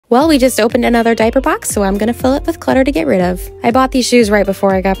Well, we just opened another diaper box, so I'm gonna fill it with clutter to get rid of. I bought these shoes right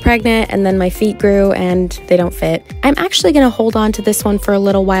before I got pregnant, and then my feet grew and they don't fit. I'm actually gonna hold on to this one for a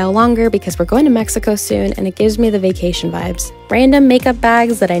little while longer because we're going to Mexico soon and it gives me the vacation vibes. Random makeup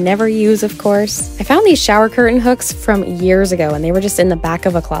bags that I never use, of course. I found these shower curtain hooks from years ago and they were just in the back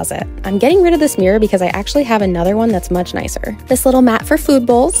of a closet. I'm getting rid of this mirror because I actually have another one that's much nicer. This little mat for food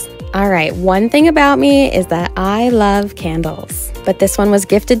bowls. All right, one thing about me is that I love candles, but this one was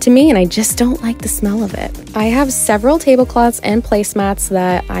gifted to me and I just don't like the smell of it. I have several tablecloths and placemats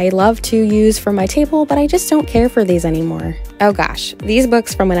that I love to use for my table, but I just don't care for these anymore. Oh gosh, these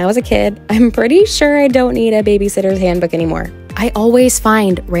books from when I was a kid, I'm pretty sure I don't need a babysitter's handbook anymore. I always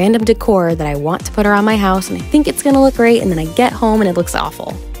find random decor that I want to put around my house and I think it's gonna look great, and then I get home and it looks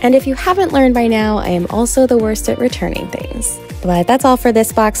awful. And if you haven't learned by now, I am also the worst at returning things. But that's all for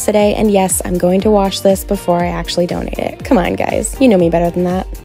this box today, and yes, I'm going to wash this before I actually donate it. Come on, guys, you know me better than that.